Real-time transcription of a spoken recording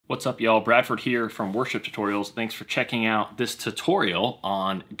What's up, y'all? Bradford here from Worship Tutorials. Thanks for checking out this tutorial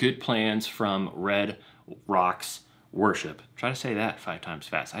on good plans from Red Rocks Worship. Try to say that 5 times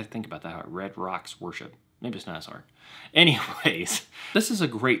fast. I had to think about that. Red Rocks Worship. Maybe it's not as hard. Anyways, this is a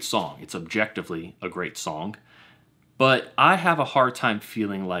great song. It's objectively a great song, but I have a hard time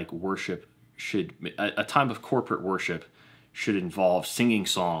feeling like worship should, a time of corporate worship should involve singing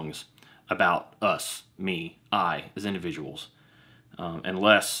songs about us, me, I, as individuals.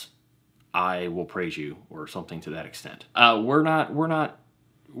 Unless I will praise you or something to that extent. We're not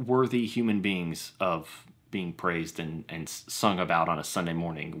worthy human beings of being praised and sung about on a Sunday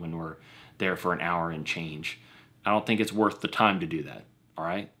morning when we're there for an hour and change. I don't think it's worth the time to do that, all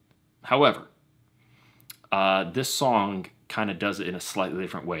right? However, this song kind of does it in a slightly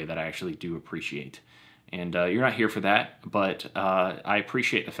different way that I actually do appreciate. And you're not here for that, but I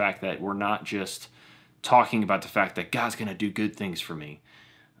appreciate the fact that we're not just talking about the fact that God's going to do good things for me.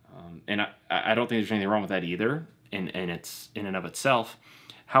 And I don't think there's anything wrong with that either, and it's in and of itself.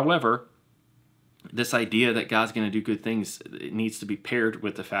 However, this idea that God's going to do good things, it needs to be paired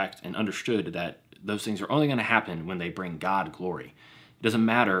with the fact and understood that those things are only going to happen when they bring God glory. It doesn't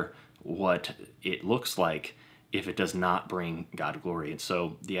matter what it looks like if it does not bring God glory. And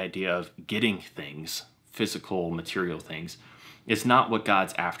so the idea of getting things, physical, material things, is not what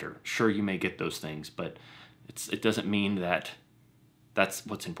God's after. Sure, you may get those things, but it doesn't mean that that's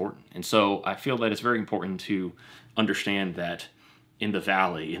what's important. And so I feel that it's very important to understand that in the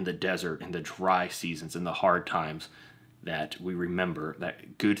valley, in the desert, in the dry seasons, in the hard times, that we remember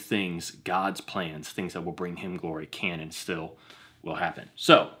that good things, God's plans, things that will bring him glory, can and still will happen.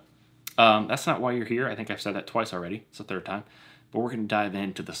 So that's not why you're here. I think I've said that twice already. It's the third time. But we're going to dive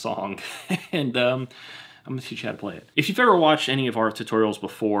into the song, and I'm going to teach you how to play it. If you've ever watched any of our tutorials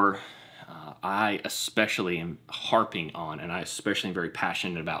before, I especially am harping on, and I especially am very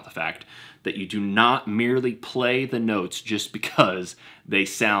passionate about the fact that you do not merely play the notes just because they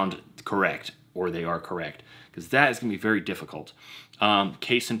sound correct or they are correct, because that is going to be very difficult.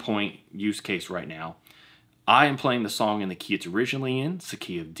 Case in point, use case right now. I am playing the song in the key it's originally in. It's the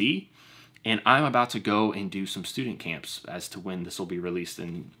key of D. And I'm about to go and do some student camps. As to when this will be released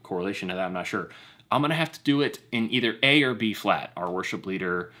in correlation to that, I'm not sure. I'm going to have to do it in either A or B flat. Our worship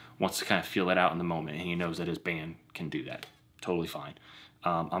leader wants to kind of feel it out in the moment, and he knows that his band can do that. Totally fine.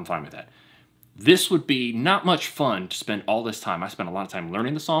 I'm fine with that. This would be not much fun to spend all this time. I spent a lot of time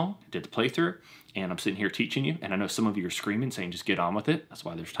learning the song, did the playthrough, and I'm sitting here teaching you. And I know some of you are screaming, saying just get on with it. That's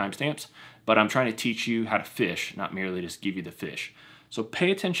why there's timestamps. But I'm trying to teach you how to fish, not merely just give you the fish. So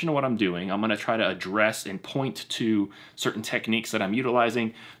pay attention to what I'm doing. I'm going to try to address and point to certain techniques that I'm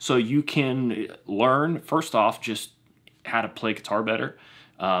utilizing so you can learn, first off, just how to play guitar better,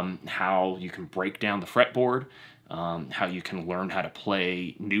 how you can break down the fretboard, how you can learn how to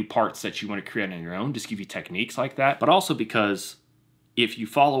play new parts that you want to create on your own, just give you techniques like that. But also because if you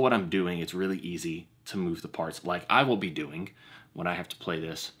follow what I'm doing, it's really easy to move the parts like I will be doing when I have to play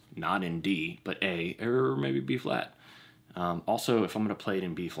this, not in D, but A, or maybe B flat. Also, if I'm going to play it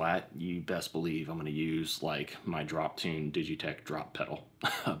in B flat, you best believe I'm going to use like my drop tune Digitech drop pedal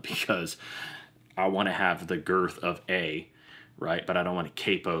because I want to have the girth of A, right? But I don't want a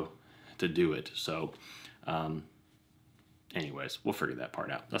capo to do it. So anyways, we'll figure that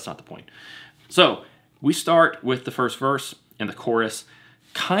part out. That's not the point. So we start with the first verse and the chorus,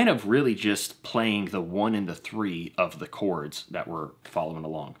 kind of really just playing the 1 and the 3 of the chords that we're following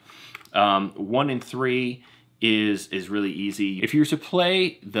along. 1 and 3 is really easy. If you were to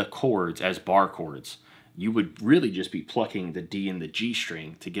play the chords as bar chords, you would really just be plucking the D and the G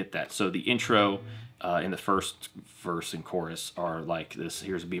string to get that. So the intro in the first verse and chorus are like this.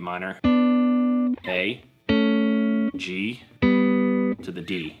 Here's a B minor, A, G, to the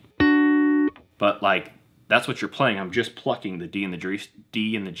D. But like, that's what you're playing. I'm just plucking the D and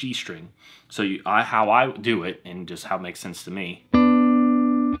the G string. So how I do it, and just how it makes sense to me,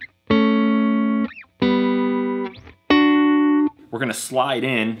 we're going to slide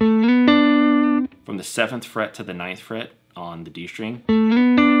in from the 7th fret to the 9th fret on the D string.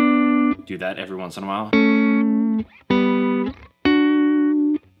 Do that every once in a while.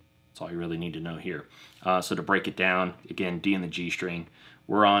 That's all you really need to know here. So to break it down, again, D and the G string.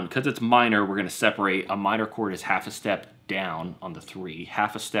 We're on, because it's minor, we're going to separate. A minor chord is half a step down on the 3,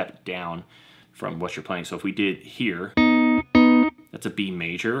 half a step down from what you're playing. So if we did here, that's a B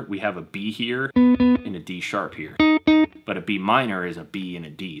major. We have a B here and a D sharp here. But a B minor is a B and a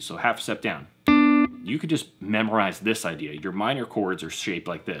D, so half a step down. You could just memorize this idea. Your minor chords are shaped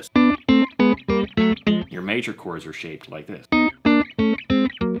like this. Your major chords are shaped like this.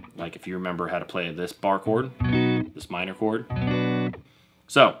 Like if you remember how to play this bar chord, this minor chord.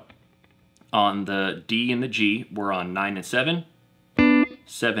 So on the D and the G, we're on 9 and 7,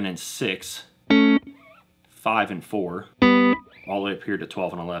 7 and 6, 5 and 4, all the way up here to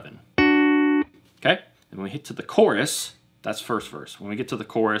 12 and 11. Okay? And when we hit to the chorus, that's first verse. When we get to the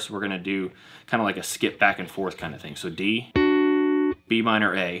chorus, we're going to do kind of like a skip back and forth kind of thing. So D, B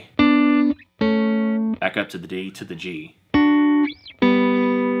minor, A, back up to the D to the G.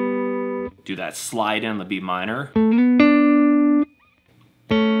 Do that slide in the B minor,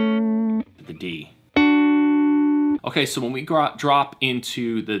 the D. Okay, so when we drop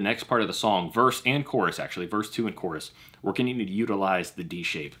into the next part of the song, verse and chorus actually, verse 2 and chorus, we're going to need to utilize the D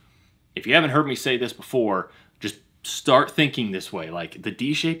shape. If you haven't heard me say this before, just start thinking this way. Like, the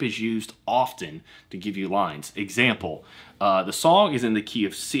D shape is used often to give you lines. Example, the song is in the key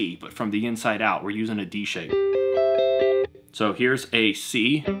of C, but from the inside out, we're using a D shape. So here's a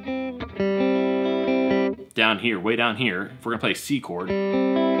C. Down here, way down here, if we're gonna play a C chord,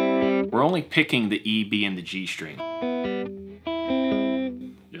 we're only picking the E, B, and the G string.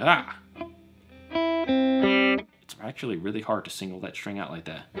 Yeah. It's actually really hard to single that string out like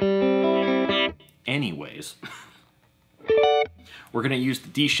that. Anyways, we're gonna use the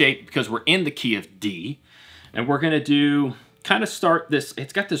D shape because we're in the key of D, and we're gonna do, kind of start this,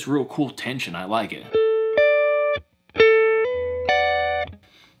 it's got this real cool tension, I like it.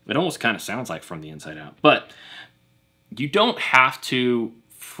 It almost kind of sounds like From the Inside Out, but you don't have to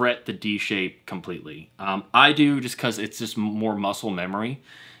fret the D shape completely. I do, just because it's just more muscle memory,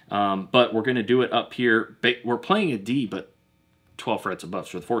 but we're gonna do it up here. We're playing a D, but 12 frets above,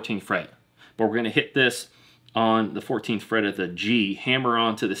 so the 14th fret. But we're gonna hit this on the 14th fret of the G, hammer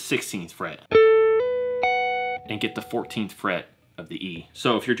on to the 16th fret, and get the 14th fret of the E.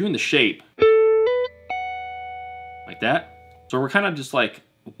 So if you're doing the shape, like that, so we're kind of just like,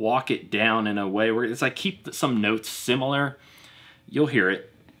 walk it down in a way where it's like keep some notes similar. You'll hear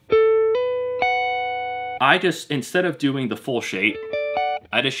it. I just, instead of doing the full shape,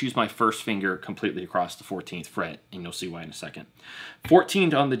 I just use my first finger completely across the 14th fret, and you'll see why in a second.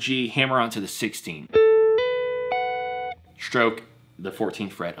 14th on the G, hammer onto the 16th. Stroke the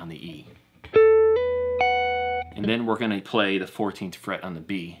 14th fret on the E. And then we're going to play the 14th fret on the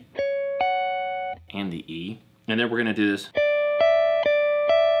B and the E. And then we're going to do this,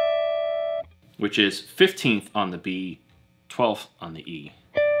 which is 15th on the B, 12th on the E.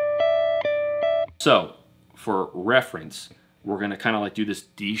 So, for reference, we're gonna kind of like do this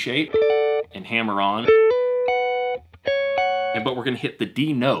D shape and hammer on, but we're gonna hit the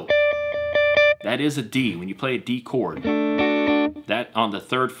D note. That is a D. When you play a D chord, that on the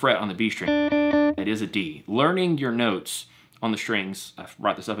 3rd fret on the B string, that is a D. Learning your notes on the strings, I've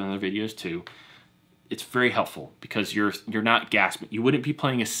brought this up in other videos too, it's very helpful because you're not gasping. You wouldn't be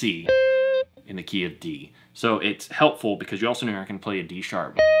playing a C in the key of D. So it's helpful because you also know I can play a D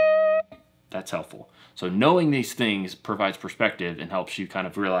sharp. That's helpful. So knowing these things provides perspective and helps you kind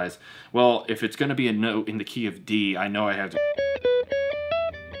of realize, well, if it's going to be a note in the key of D, I know I have to,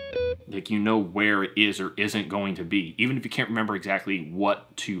 like, you know where it is or isn't going to be, even if you can't remember exactly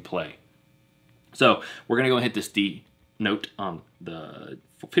what to play. So we're going to go and hit this D note on the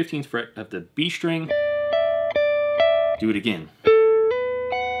 15th fret of the B string. Do it again.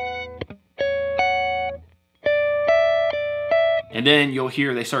 And then you'll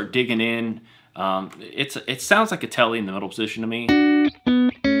hear they start digging in. It sounds like a telly in the middle position to me.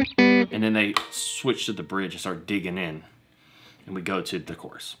 And then they switch to the bridge and start digging in. And we go to the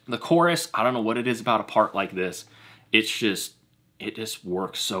chorus. The chorus, I don't know what it is about a part like this. It just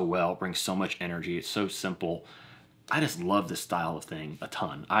works so well. It brings so much energy. It's so simple. I just love this style of thing a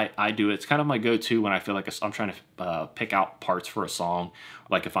ton. I do it. It's kind of my go-to when I feel like I'm trying to pick out parts for a song.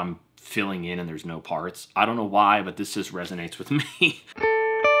 Like if I'm filling in and there's no parts. I don't know why, but this just resonates with me.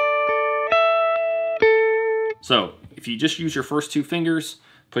 So if you just use your first 2 fingers,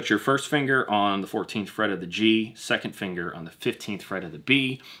 put your first finger on the 14th fret of the G, second finger on the 15th fret of the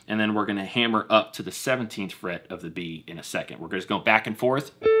B, and then we're going to hammer up to the 17th fret of the B in a second. We're just going back and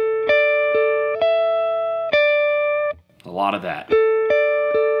forth. A lot of that.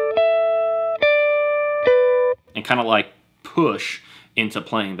 And kind of like push into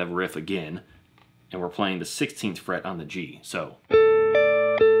playing the riff again, and we're playing the 16th fret on the G. So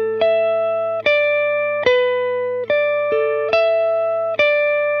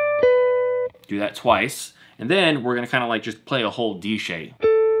do that twice, and then we're gonna kind of like just play a whole D shape,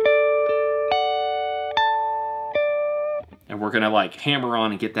 and we're gonna like hammer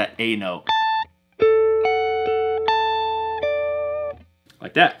on and get that A note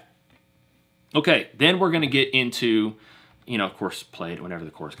like that. Okay, then we're gonna get into you know, of course, play it whenever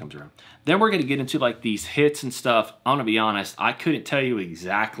the chorus comes around. Then we're going to get into like these hits and stuff. I'm going to be honest, I couldn't tell you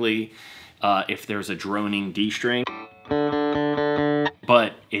exactly if there's a droning D string,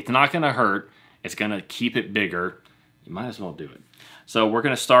 but it's not going to hurt. It's going to keep it bigger. You might as well do it. So we're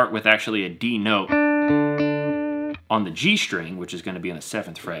going to start with actually a D note on the G string, which is going to be on the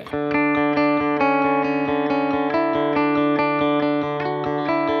 7th fret.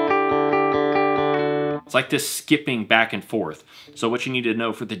 It's like this skipping back and forth. So what you need to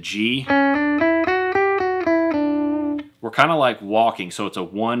know for the G, we're kind of like walking. So it's a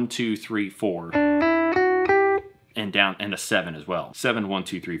 1, 2, 3, 4, and down, and a 7 as well. 7, 1,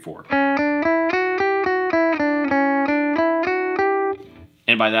 2, 3, 4.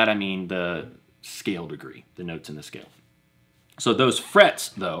 And by that I mean the scale degree, the notes in the scale. So those frets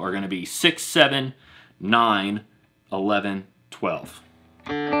though are going to be 6, 7, 9, 11, 12.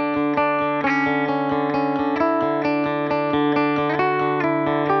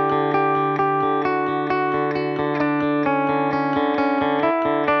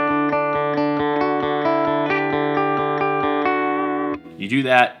 You do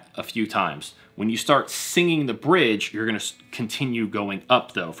that a few times. When you start singing the bridge, you're going to continue going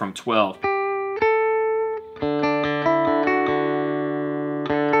up though from 12.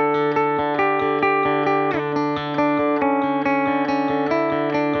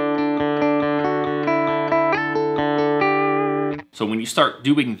 So when you start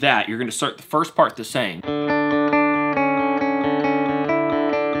doing that, you're going to start the first part the same.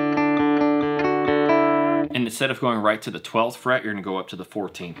 And instead of going right to the 12th fret, you're going to go up to the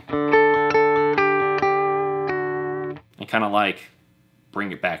 14th. And kind of like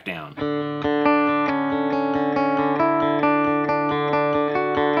bring it back down.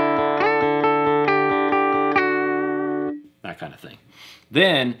 That kind of thing.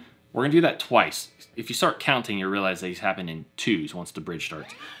 Then we're going to do that twice. If you start counting, you realize that these happen in twos once the bridge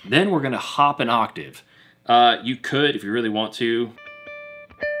starts. Then we're going to hop an octave. You could, if you really want to.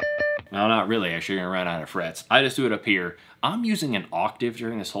 No, not really. Actually, you're going to run out of frets. I just do it up here. I'm using an octave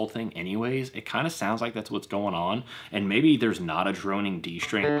during this whole thing anyways. It kind of sounds like that's what's going on. And maybe there's not a droning D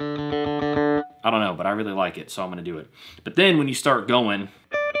string. I don't know, but I really like it, so I'm going to do it. But then when you start going...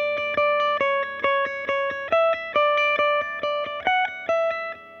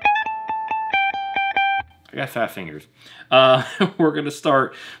 I got fat fingers. We're going to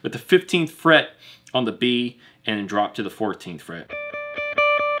start with the 15th fret on the B and then drop to the 14th fret.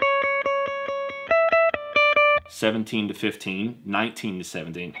 17 to 15, 19 to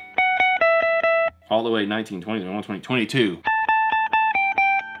 17, all the way 19, 20, 21, 20, 22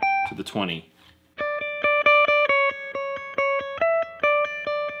 to the 20.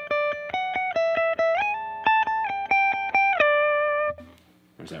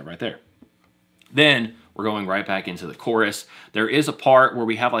 There's that right there. Then we're going right back into the chorus. There is a part where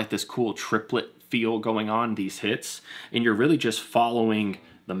we have like this cool triplet feel going on, these hits, and you're really just following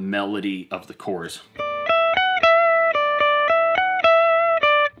the melody of the chorus.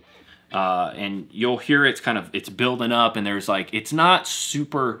 And you'll hear it's building up, and there's like, it's not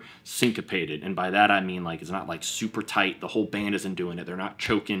super syncopated. And by that, I mean like, it's not like super tight. The whole band isn't doing it. They're not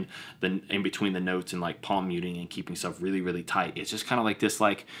choking in between the notes and like palm muting and keeping stuff really, really tight. It's just kind of like this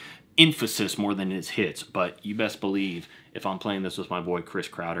like emphasis more than it's hits. But you best believe if I'm playing this with my boy Chris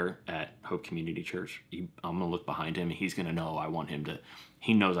Crowder at Hope Community Church, I'm gonna look behind him and he's gonna know I want him to,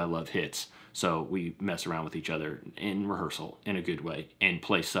 he knows I love hits. So we mess around with each other in rehearsal in a good way and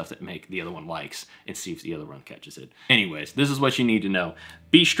play stuff that the other one likes and see if the other one catches it. Anyways, this is what you need to know.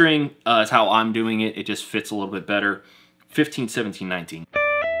 B string is how I'm doing it. It just fits a little bit better. 15, 17, 19.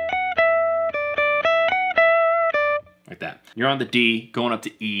 Like that. You're on the D, going up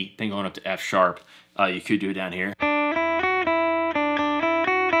to E, then going up to F sharp. You could do it down here.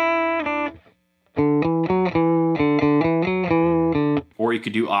 Or you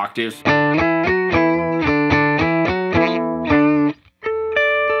could do octave.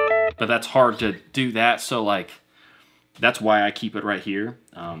 But that's hard to do that, so like, that's why I keep it right here.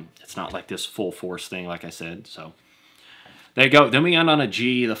 It's not like this full force thing, like I said, so. There you go. Then we end on a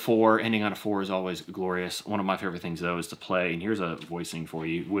G, the 4. Ending on a 4 is always glorious. One of my favorite things, though, is to play, and here's a voicing for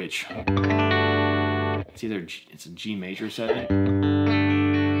you, which, it's either, it's a G major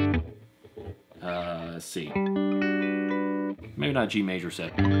 7. Let's see. Maybe not G major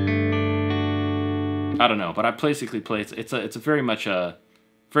 7. I don't know, but I basically play, it's a very much a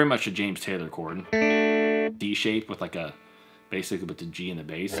James Taylor chord. D shape with like a, basically with the G in the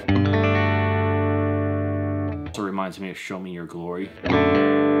bass. Also reminds me of Show Me Your Glory.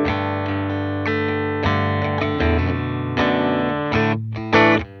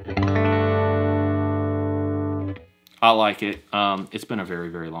 I like it. It's been a very,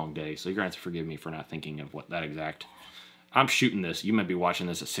 very long day, so you're going to have to forgive me for not thinking of what that exact... I'm shooting this. You might be watching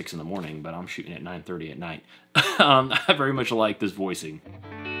this at 6 in the morning, but I'm shooting at 9:30 at night. I very much like this voicing.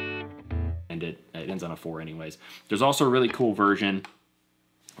 And it ends on a 4 anyways. There's also a really cool version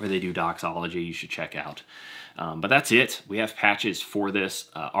where they do doxology you should check out. But that's it. We have patches for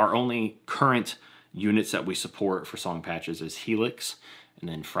this. Our only current units that we support for song patches is Helix, and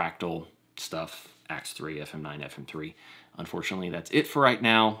then Fractal stuff, Axe 3, FM9, FM3. Unfortunately, that's it for right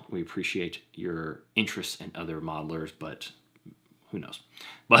now. We appreciate your interest in other modelers, but who knows.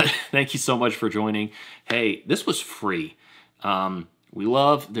 But thank you so much for joining. Hey, this was free.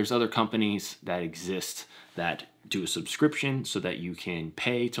 There's other companies that exist that do a subscription so that you can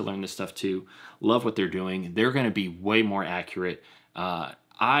pay to learn this stuff too. Love what they're doing. They're going to be way more accurate.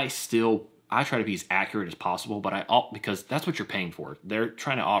 I try to be as accurate as possible, but because that's what you're paying for. They're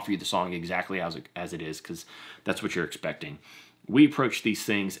trying to offer you the song exactly as it is, because that's what you're expecting. We approach these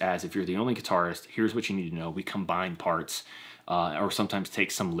things as, if you're the only guitarist, here's what you need to know. We combine parts, or sometimes take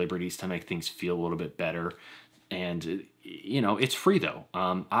some liberties to make things feel a little bit better. And, you know, it's free though.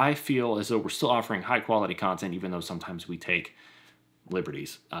 I feel as though we're still offering high quality content, even though sometimes we take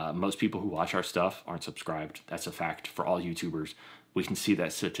liberties. Most people who watch our stuff aren't subscribed. That's a fact for all YouTubers. We can see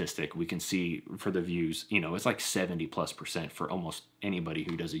that statistic. We can see for the views, you know, it's like 70+% for almost anybody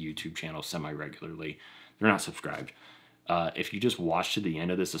who does a YouTube channel semi-regularly. They're not subscribed. If you just watch to the end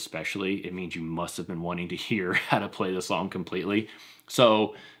of this especially, it means you must have been wanting to hear how to play the song completely.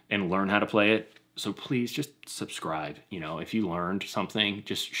 And learn how to play it. So please just subscribe. You know, if you learned something,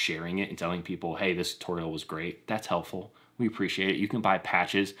 just sharing it and telling people, hey, this tutorial was great. That's helpful. We appreciate it. You can buy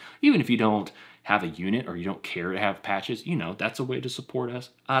patches. Even if you don't have a unit or you don't care to have patches, you know, that's a way to support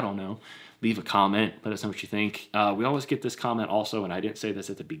us. I don't know. Leave a comment. Let us know what you think. We always get this comment also, and I didn't say this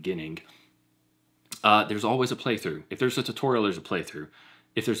at the beginning. There's always a playthrough. If there's a tutorial, there's a playthrough.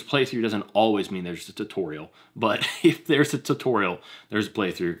 If there's a playthrough, doesn't always mean there's a tutorial. But if there's a tutorial, there's a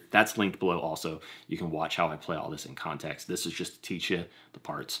playthrough. That's linked below also. You can watch how I play all this in context. This is just to teach you the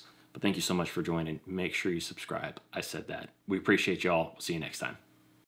parts. But thank you so much for joining. Make sure you subscribe. I said that. We appreciate y'all. See you next time.